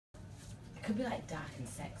It could be like dark and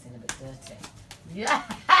sexy and a bit dirty.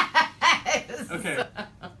 Yes! Okay.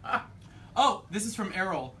 Oh, this is from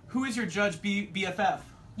Errol. Who is your judge BFF?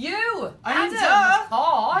 You! I mean, Adam, of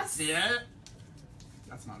course! Yeah.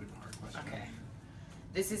 That's not even a hard question. Okay.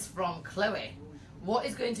 This is from Chloe. What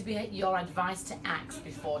is going to be your advice to Axe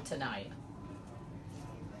before tonight?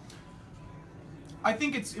 I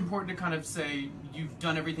think it's important to kind of say you've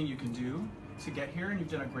done everything you can do to get here, and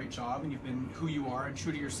you've done a great job, and you've been who you are and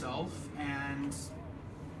true to yourself, and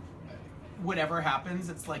whatever happens,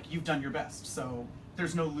 it's like you've done your best. So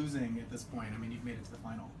there's no losing at this point. I mean, you've made it to the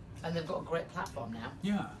final. And they've got a great platform now.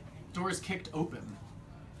 Yeah. Doors kicked open.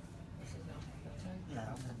 Yeah.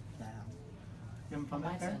 You having fun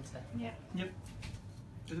back there? Yeah. Yep.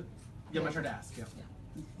 Is it? Yeah, my turn to ask. Yeah.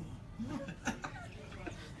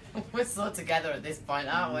 We're so together at this point,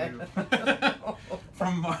 aren't we?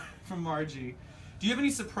 From Margie. Do you have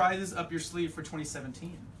any surprises up your sleeve for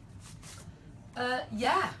 2017?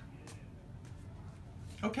 Yeah.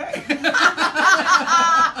 Okay.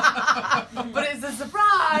 But it's a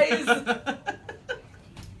surprise!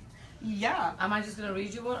 Yeah. Am I just going to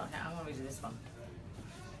read you one? Okay, I'm going to read you this one.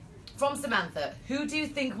 From Samantha, who do you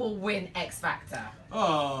think will win X Factor?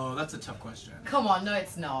 Oh, that's a tough question. Come on, no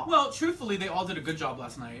it's not. Well, truthfully, they all did a good job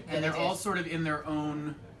last night, Yeah, and they they're did. all sort of in their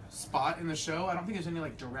own spot in the show. I don't think there's any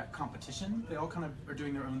like direct competition. They all kind of are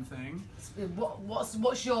doing their own thing.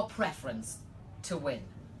 What's your preference to win?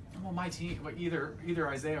 Well, my team, but either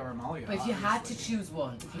Isaiah or Amalia. But if you had to obviously. choose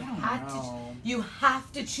one, if you I don't had know. you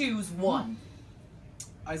have to choose one.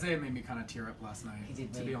 Isaiah made me kind of tear up last night. He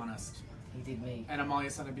did to me. be honest. He did me. And Amalia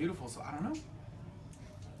sounded beautiful, so I don't know.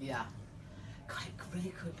 Yeah. God, it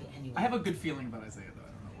really could be anyone. I have a good feeling about Isaiah, though. I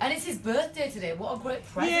don't know. And it's his birthday today. What a great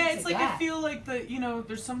present Yeah, it's to like get. I feel like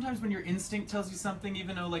there's sometimes when your instinct tells you something,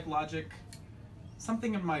 even though like logic,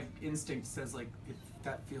 something in my instinct says like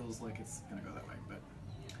that feels like it's gonna go that way, but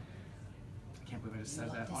I can't believe I just said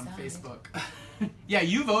You that lot on decide. Facebook. Yeah,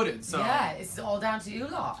 you voted, so. Yeah, it's all down to you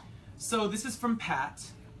lot. So this is from Pat.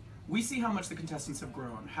 We see how much the contestants have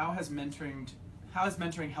grown. How has mentoring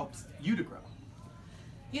helped you to grow?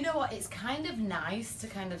 You know what? It's kind of nice to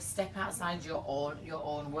kind of step outside your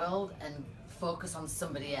own world and focus on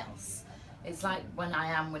somebody else. It's like when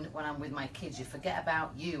I'm with my kids, you forget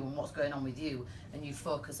about you and what's going on with you, and you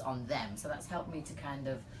focus on them. So that's helped me to kind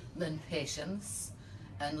of learn patience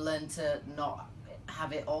and learn to not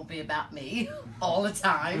have it all be about me all the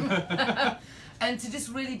time, and to just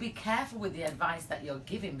really be careful with the advice that you're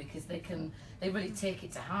giving, because they really take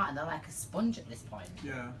it to heart, and they're like a sponge at this point.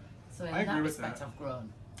 Yeah. So in I that agree with respect, that. I've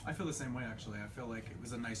grown. I feel the same way actually. I feel like it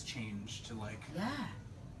was a nice change to like Yeah.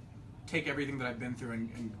 take everything that I've been through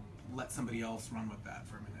and let somebody else run with that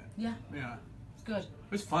for a minute. Yeah. Yeah. It's good.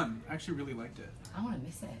 It was fun. I actually really liked it. I want to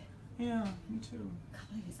miss it. Yeah, me too. I can't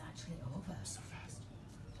believe it's actually over. So fast.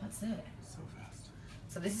 That's it. So fast.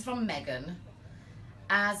 So this is from Megan.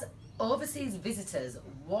 As overseas visitors,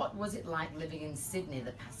 what was it like living in Sydney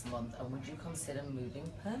the past month, and would you consider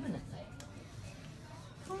moving permanently?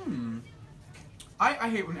 I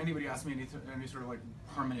hate when anybody asks me any sort of like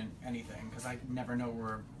permanent anything, because I never know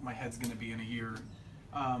where my head's going to be in a year.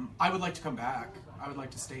 I would like to come back. I would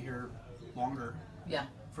like to stay here longer. Yeah.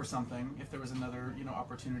 For something, if there was another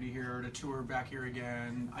opportunity here to tour back here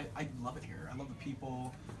again. I love it here. I love the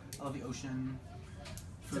people. I love the ocean.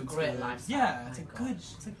 It's a Food's great good. lifestyle. Yeah, it's Oh a my good,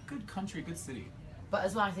 gosh. it's a good country, good city. But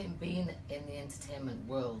as well, I think being in the entertainment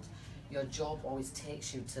world, your job always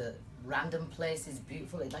takes you to random places,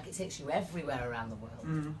 beautiful. Like it takes you everywhere around the world.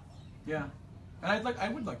 Mm-hmm. Yeah, and I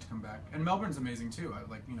would like to come back. And Melbourne's amazing too. I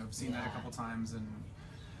like I've seen that a Yeah. couple times, and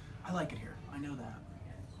I like it here. I know that.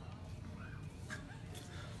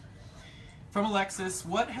 From Alexis,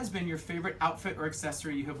 what has been your favorite outfit or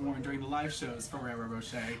accessory you have worn during the live shows, Ferrero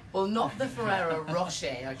Rocher? Well, not the Ferrero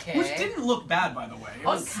Rocher, okay? Which didn't look bad, by the way. It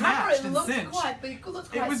On was camera, snatched it and looked cinched. quite big. It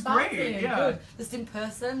looked quite was sparkly great, and yeah. good. Just in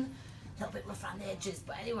person, a little bit rough around the edges.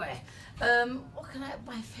 But anyway,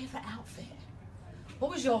 my favourite outfit? What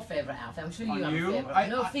was your favourite outfit? I'm sure you On have you? a favourite.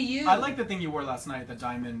 No, for you. I like the thing you wore last night, the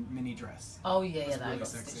diamond mini dress. Oh yeah, was that really got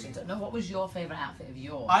sexy. stitched into. No, what was your favourite outfit of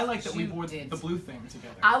yours? I like that we You wore did. the blue thing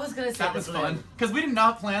together. I was gonna say that the was blue. fun because we did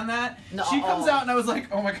not plan that. Not She at comes all. out and I was like,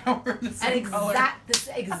 oh my god, we're in the same And color.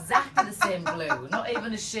 exactly the same blue. Not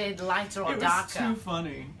even a shade lighter or It was darker. too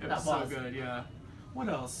funny. It That was so was. good. Yeah. What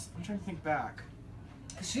else? I'm trying to think back.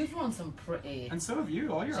 Because you've worn some pretty. And so have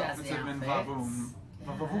you. All your Jazzy outfits have been outfits. vavoom,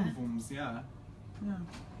 Yeah. vavoom booms. Yeah. Yeah.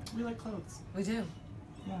 We like clothes. We do.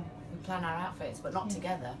 Yeah. We plan our outfits, but not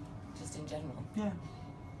together. Just in general. Yeah.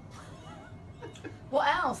 What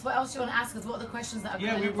else? What else do you want to ask us? What are the questions that are Yeah,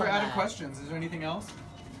 coming we up were on out of there? questions. Is there anything else?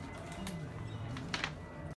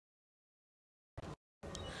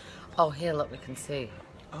 Oh, here, look, we can see.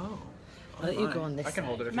 Oh. Why don't you go on this I can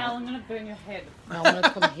hold it if you Mel, want. I'm gonna burn your head. No, I'm gonna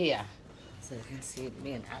come here so you can see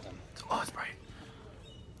me and Adam. Oh, it's bright.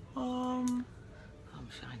 I'm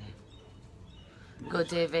shiny. Go,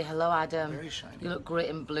 Davey. Hello, Adam. Very shiny. You look great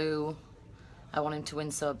in blue. I want him to win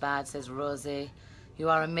so bad, says Rosie. You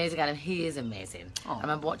are amazing, Adam. He is amazing. Oh. I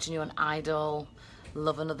remember watching you on Idol.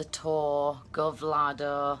 Love Another Tour. Go,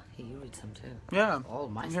 Vlado. Here, you read some too. Yeah. Oh,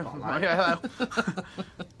 my Yeah. spotlight.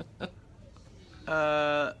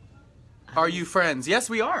 Yeah. Are you friends? Yes,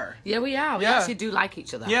 we are. Yeah, we are. We Yeah. actually do like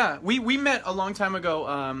each other. Yeah, we met a long time ago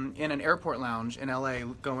in an airport lounge in LA.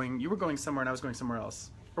 You were going somewhere and I was going somewhere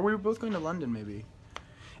else, or we were both going to London maybe.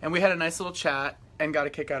 And we had a nice little chat and got a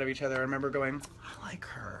kick out of each other. I remember going, I like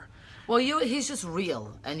her. Well, he's just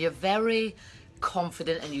real, and you're very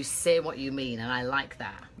confident, and you say what you mean, and I like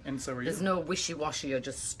that. And so were you. There's no wishy-washy. You're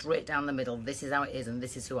just straight down the middle. This is how it is, and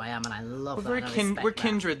this is who I am, and I love We're that. very and I respect we're that.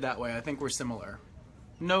 kindred that way. I think we're similar.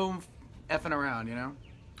 No effing around, you know.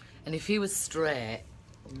 And if he was straight,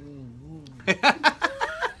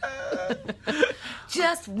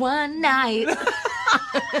 just one night.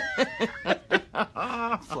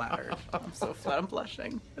 Flattered. I'm so flat. I'm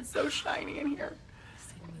blushing. It's so shiny in here.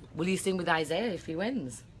 Will you sing with Isaiah if he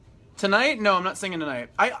wins? Tonight? No, I'm not singing tonight.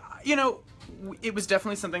 It was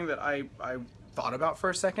definitely something that I thought about for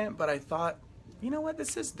a second, but I thought, you know what?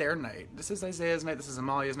 This is their night. This is Isaiah's night. This is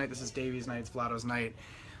Amalia's night. This is Davey's night. It's Vlado's night.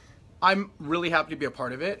 I'm really happy to be a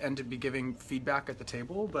part of it and to be giving feedback at the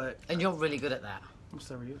table, but... And you're really good at that.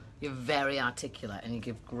 So are you. You're very articulate, and you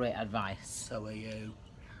give great advice. So are you.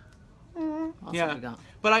 What else have Yeah, we got?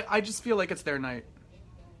 but I just feel like it's their night.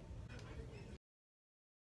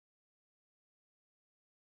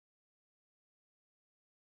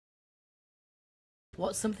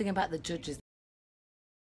 What's something about the judges